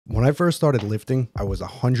When I first started lifting, I was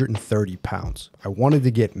 130 pounds. I wanted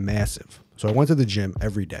to get massive. So I went to the gym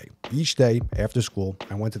every day. Each day after school,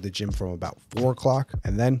 I went to the gym from about 4 o'clock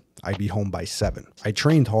and then I'd be home by 7. I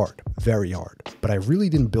trained hard, very hard, but I really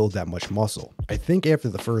didn't build that much muscle. I think after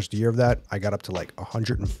the first year of that, I got up to like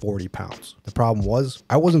 140 pounds. The problem was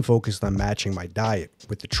I wasn't focused on matching my diet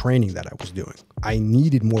with the training that I was doing. I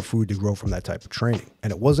needed more food to grow from that type of training.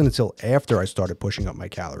 And it wasn't until after I started pushing up my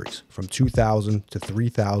calories from 2,000 to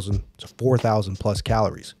 3,000 to 4,000 plus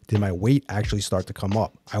calories did my weight actually start to come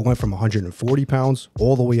up. I went from 140 pounds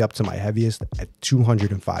all the way up to my heaviest at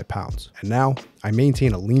 205 pounds. And now I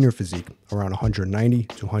maintain a leaner physique around 190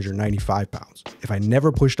 to 195 pounds. If I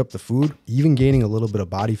never pushed up the food, even gaining a little bit of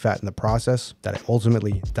body fat in the process that I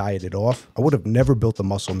ultimately dieted off, I would have never built the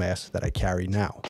muscle mass that I carry now.